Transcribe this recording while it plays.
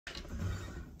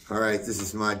All right, this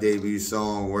is my debut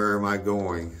song, Where Am I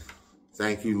Going?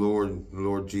 Thank you,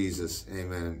 Lord Jesus.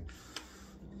 Amen.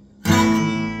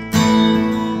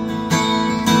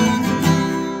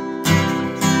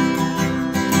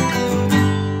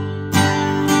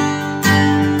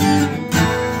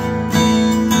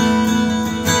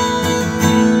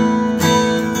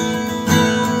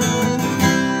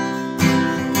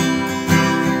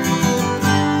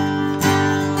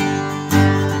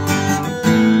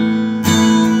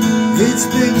 It's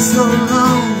been so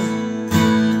long,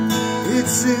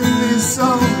 it's in this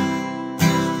song.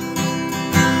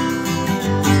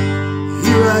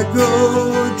 Here I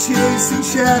go, chasing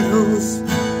shadows.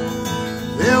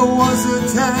 There was a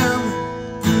time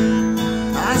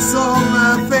I saw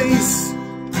my face,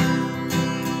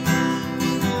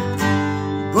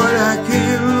 but I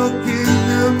can't look in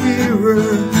the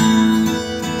mirror.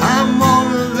 I'm on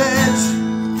a ledge,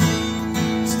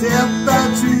 step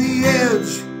out to the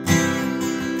edge.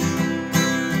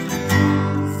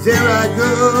 There I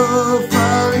go,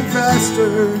 falling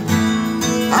faster.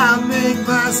 I make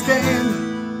my stand,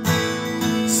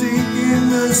 sink in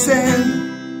the sand.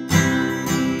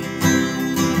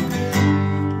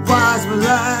 Why's my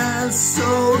life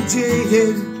so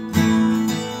jaded?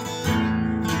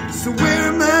 So where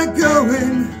am I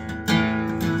going?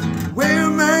 Where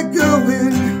am I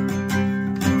going?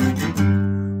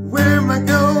 Where am I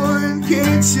going?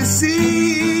 Can't you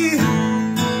see?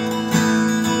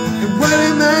 What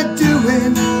am I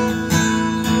doing?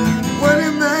 What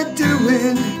am I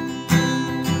doing?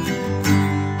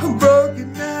 I'm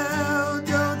broken now,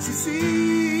 don't you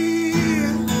see?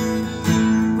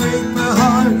 Break my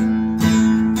heart,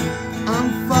 I'm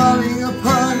falling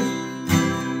apart.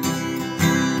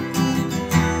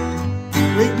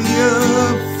 Wake me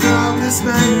up from this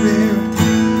nightmare.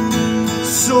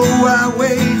 So I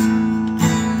wait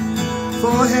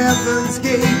for heaven's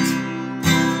gate.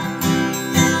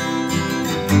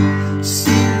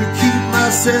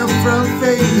 Myself from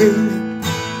fading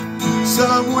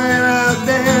somewhere out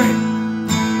there,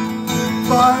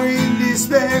 far in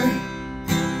despair.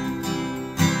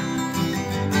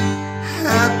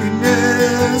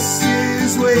 Happiness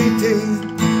is waiting.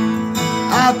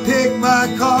 I pick my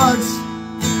cards,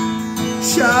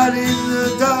 shot in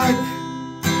the dark.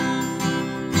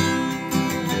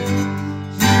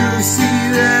 You see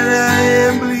that I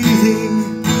am bleeding.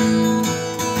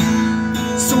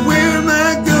 So where am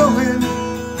I going?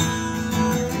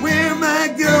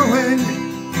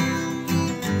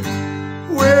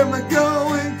 Where am I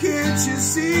going? Can't you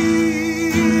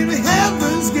see? To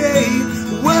heaven's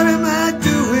gate. What am I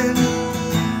doing?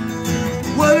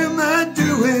 What am I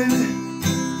doing?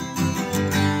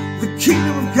 The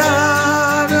kingdom of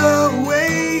God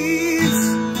awaits.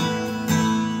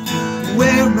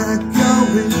 Where am I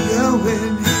going?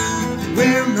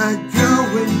 Where am I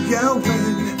going?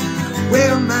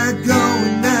 Where am I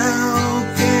going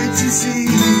now? Can't you see?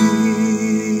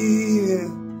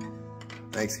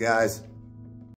 Thanks, guys.